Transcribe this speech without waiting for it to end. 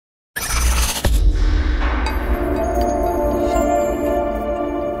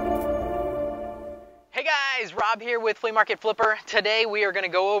with Flea Market Flipper. Today we are going to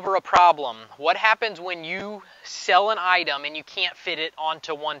go over a problem. What happens when you sell an item and you can't fit it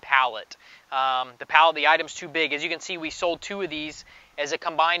onto one pallet? The item's too big. As you can see, we sold two of these as a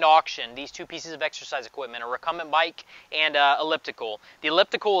combined auction. These two pieces of exercise equipment, a recumbent bike and elliptical. The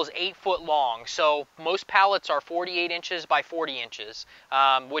elliptical is 8 foot long, so most pallets are 48 inches by 40 inches,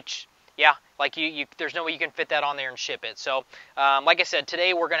 which, yeah, like there's no way you can fit that on there and ship it. So, like I said,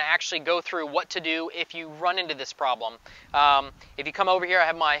 today we're going to actually go through what to do if you run into this problem. If you come over here, I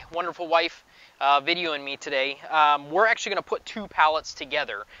have my wonderful wife videoing me today. We're actually going to put two pallets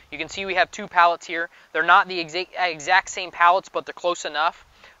together. You can see we have two pallets here. They're not the exact same pallets, but they're close enough.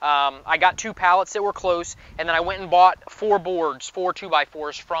 I got two pallets that were close, and then I went and bought four boards, four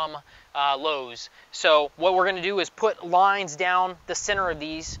 2x4s from Lowe's. So what we're going to do is put lines down the center of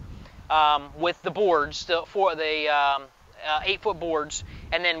these with the boards, the 8-foot boards,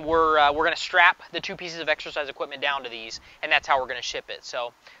 and then we're going to strap the two pieces of exercise equipment down to these, and that's how we're going to ship it.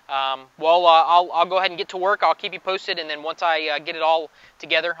 So, I'll go ahead and get to work. I'll keep you posted, and then once I get it all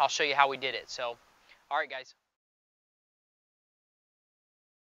together, I'll show you how we did it. So, all right, guys.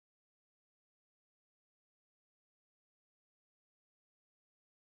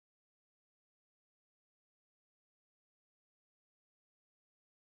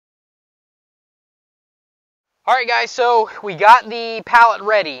 Alright guys, so we got the pallet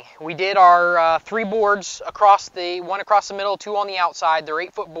ready. We did our 3 boards across one across the middle, 2 on the outside. They're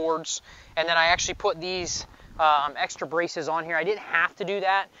 8-foot boards, and then I actually put these extra braces on here. I didn't have to do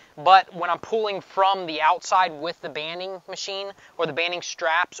that, but when I'm pulling from the outside with the banding machine or the banding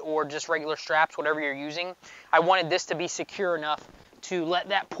straps or just regular straps, whatever you're using, I wanted this to be secure enough to let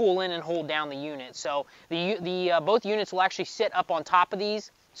that pull in and hold down the unit. So both units will actually sit up on top of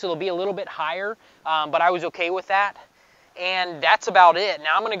these, so they'll be a little bit higher, but I was okay with that. And that's about it.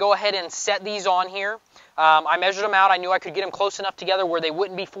 Now I'm going to go ahead and set these on here. I measured them out. I knew I could get them close enough together where they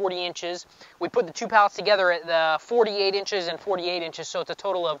wouldn't be 40 inches. We put the two pallets together at the 48 inches and 48 inches, so it's a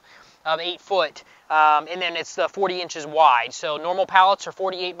total of 8 foot. And then it's the 40 inches wide. So normal pallets are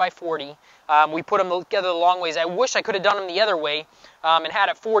 48 by 40. We put them together the long ways. I wish I could have done them the other way and had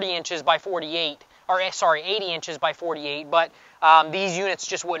it 40 inches by 48. Or sorry, 80 inches by 48, but these units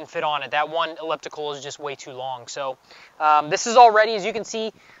just wouldn't fit on it. That one elliptical is just way too long. So this is all ready. As you can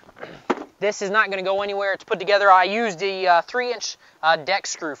see, this is not going to go anywhere. It's put together. I used a 3-inch deck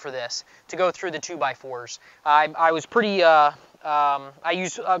screw for this to go through the 2x4s. I was pretty, I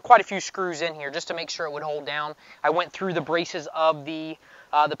used quite a few screws in here just to make sure it would hold down. I went through the braces of the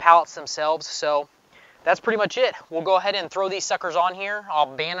pallets themselves. So that's pretty much it. We'll go ahead and throw these suckers on here. I'll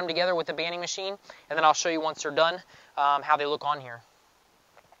band them together with the banding machine, and then I'll show you once they're done how they look on here.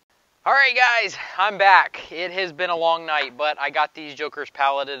 All right, guys, I'm back. It has been a long night, but I got these jokers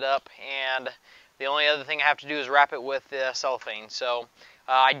palleted up, and the only other thing I have to do is wrap it with cellophane. So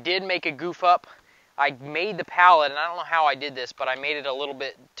I did make a goof up. I made the pallet, and I don't know how I did this, but I made it a little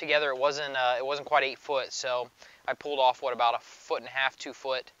bit together. It wasn't quite 8 foot, so I pulled off about 1.5 foot, 2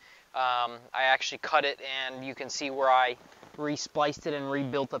 foot. I actually cut it, and you can see where I re-spliced it and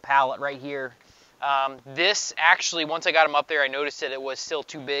rebuilt the pallet right here. This actually, once I got them up there, I noticed that it was still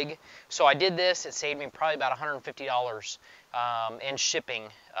too big. So I did this. It saved me probably about $150 in shipping.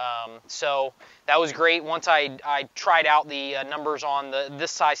 So that was great. Once I tried out the numbers on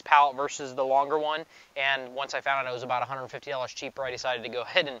this size pallet versus the longer one, and once I found out it was about $150 cheaper, I decided to go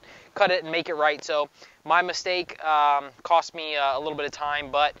ahead and cut it and make it right. So my mistake cost me a little bit of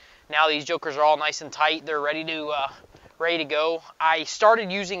time, but now these jokers are all nice and tight. They're ready to go. I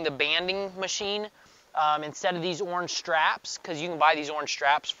started using the banding machine instead of these orange straps, because you can buy these orange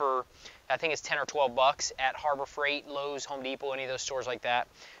straps for, I think it's 10 or 12 bucks at Harbor Freight, Lowe's, Home Depot, any of those stores like that.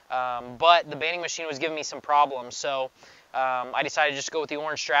 But the banding machine was giving me some problems, so I decided to just go with the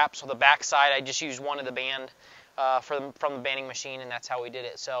orange straps. So the back side, I just used one of the band from the banding machine, and that's how we did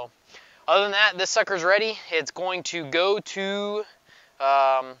it. So other than that, this sucker's ready. It's going to go to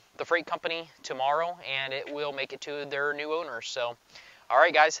the freight company tomorrow, and it will make it to their new owners. So all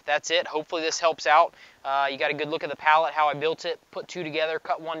right, guys, that's it. Hopefully this helps out. You got a good look at the pallet, how I built it, put two together,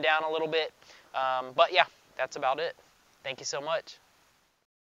 cut one down a little bit. But yeah, that's about it. Thank you so much.